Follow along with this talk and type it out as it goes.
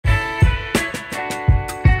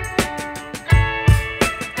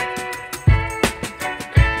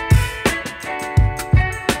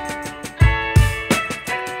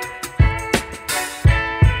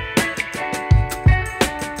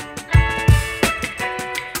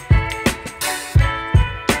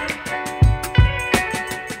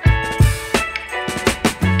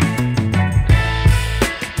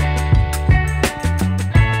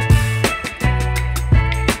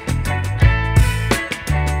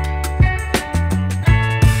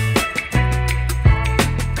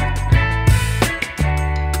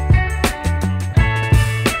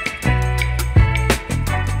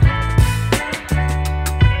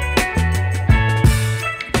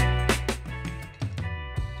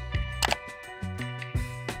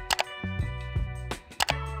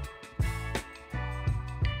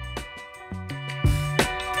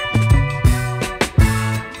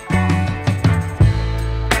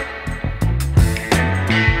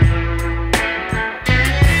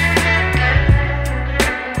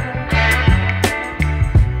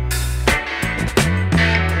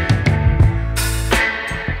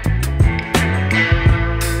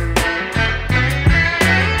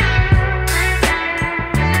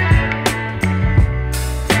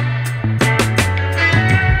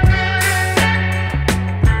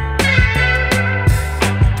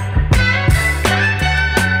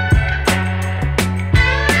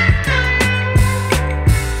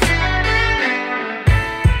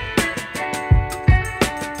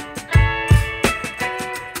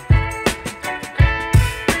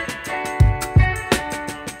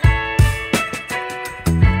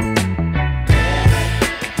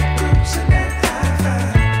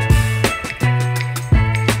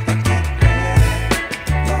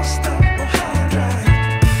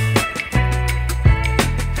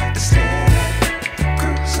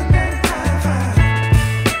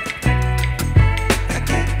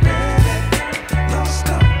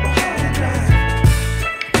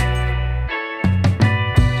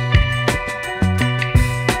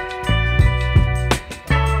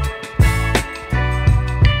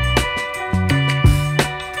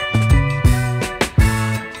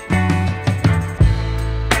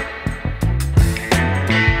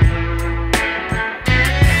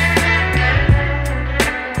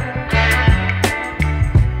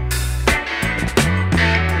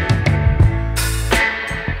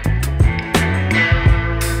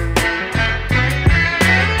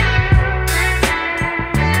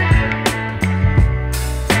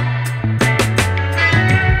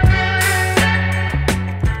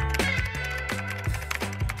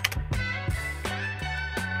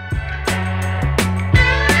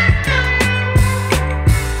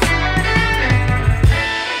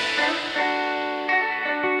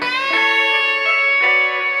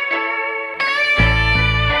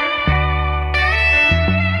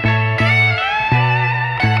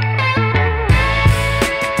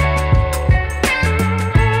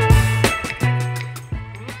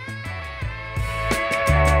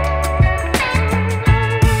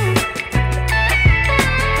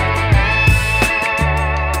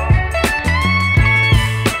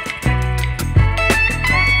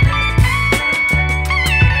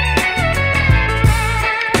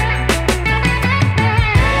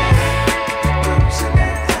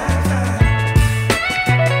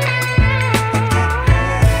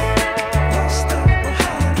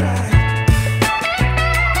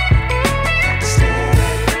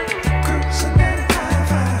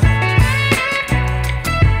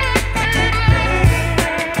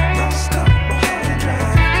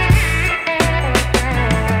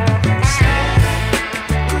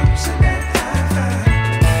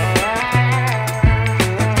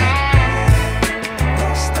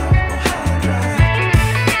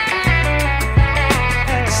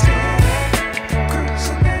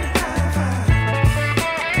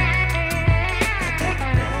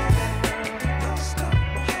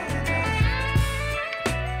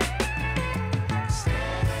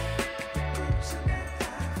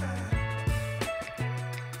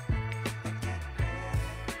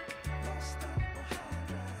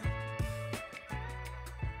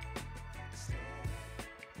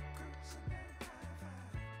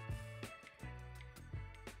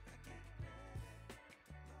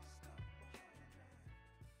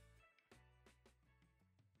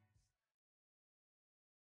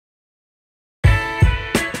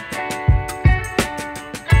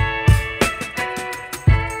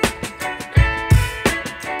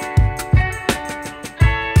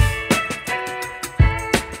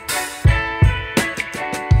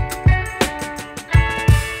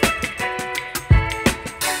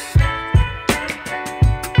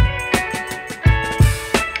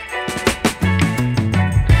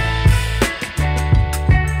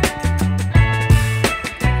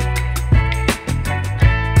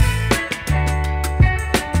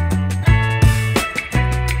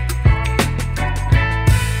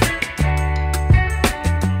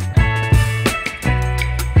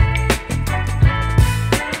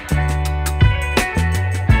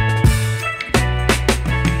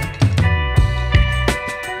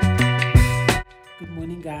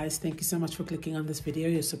Thank you so much for clicking on this video.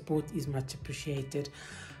 Your support is much appreciated.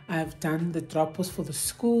 I've done the drop-offs for the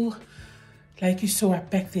school. Like you saw, I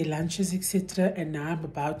packed their lunches, etc. And now I'm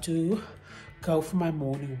about to go for my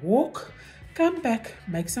morning walk. Come back,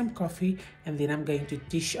 make some coffee, and then I'm going to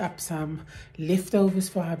dish up some leftovers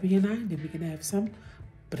for hubby and I. Then we're going to have some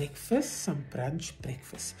breakfast, some brunch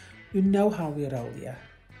breakfast. You know how we roll here.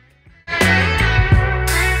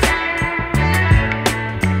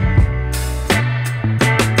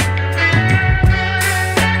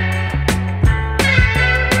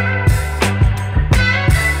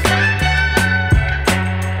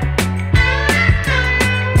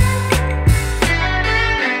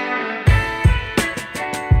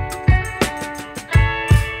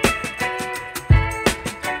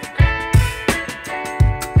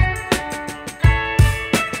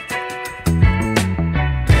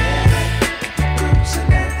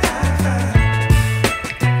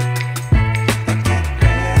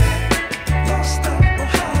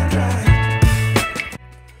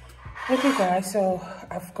 Okay guys, so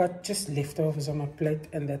I've got just leftovers on my plate,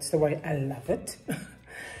 and that's the way I love it.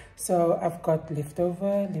 So I've got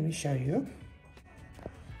leftover, let me show you.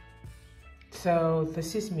 So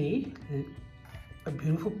this is me, a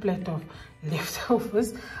beautiful plate of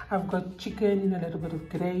leftovers. I've got chicken in a little bit of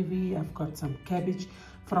gravy. I've got some cabbage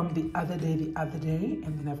from the other day,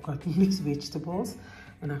 and then I've got mixed vegetables,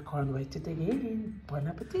 and I can't wait to dig in. Bon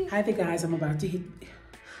appetit. Hi there guys, I'm about to hit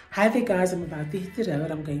the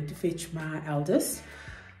road. I'm going to fetch my eldest,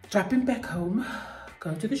 drop him back home,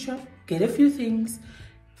 go to the shop, get a few things,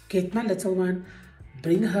 get my little one,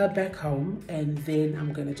 bring her back home, and then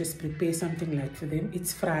I'm gonna just prepare something light for them.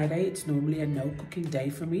 It's Friday, it's normally a no cooking day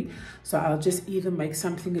for me, so I'll just either make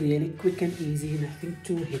something really quick and easy, nothing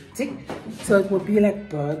too hectic. So it will be like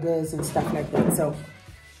burgers and stuff like that. So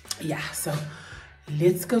yeah, so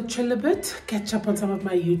let's go chill a bit, catch up on some of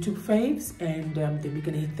my YouTube faves, and then we're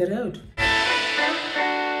gonna hit the road.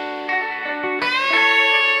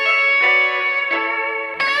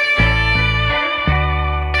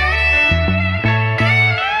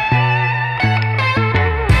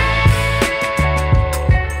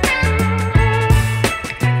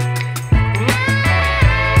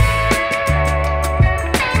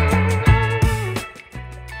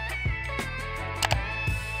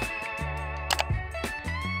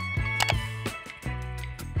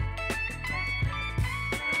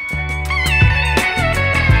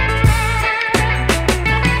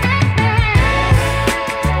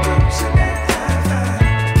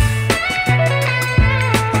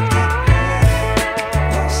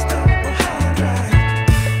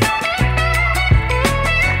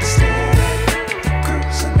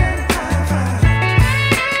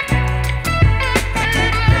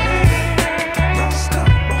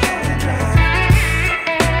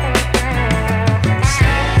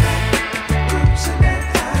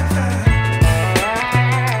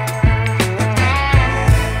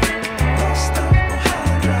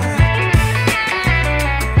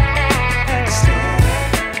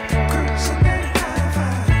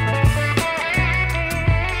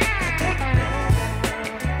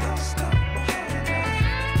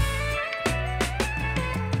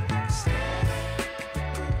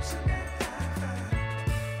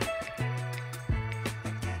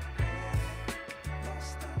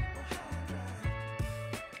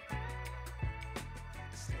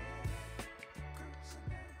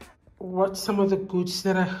 What are some of the goods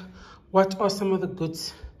that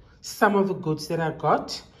I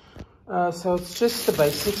got? So it's just the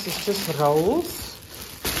basics. It's just rolls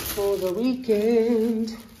for the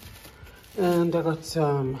weekend, and I got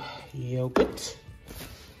some yogurt,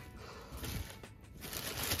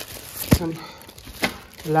 some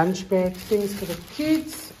lunch bag things for the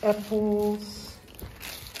kids, apples,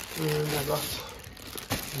 and I got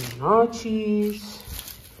nachos.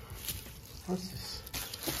 What's this?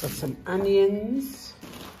 Got some onions.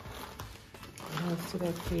 What else did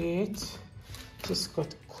I get? Just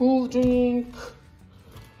got a cool drink,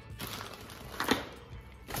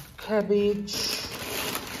 cabbage,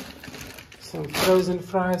 some frozen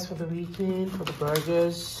fries for the weekend, for the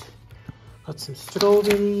burgers. Got some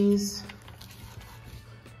strawberries,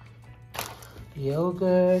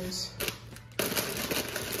 yogurt,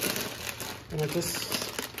 and I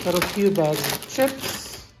just got a few bags of chips.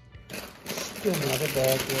 Another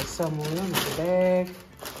bag here somewhere, another bag.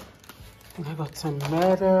 And I got some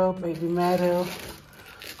marrow, baby marrow.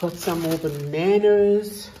 Got some more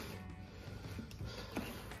bananas,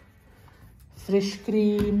 fresh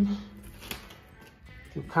cream,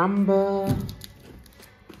 cucumber,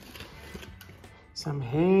 some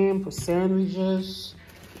ham for sandwiches.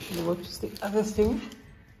 And what was the other thing?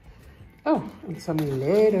 Oh, and some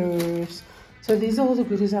letters. So these are all the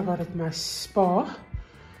goodies I got at my spa.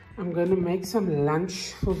 I'm going to make some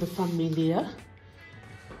lunch for the familia.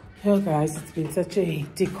 Oh guys, it's been such a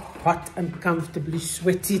hectic, hot, uncomfortably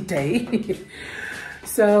sweaty day.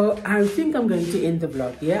 So I think I'm going to end the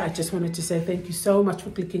vlog here. I just wanted to say thank you so much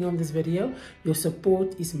for clicking on this video. Your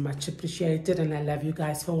support is much appreciated, and I love you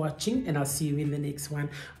guys for watching, and I'll see you in the next one.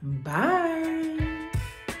 Bye.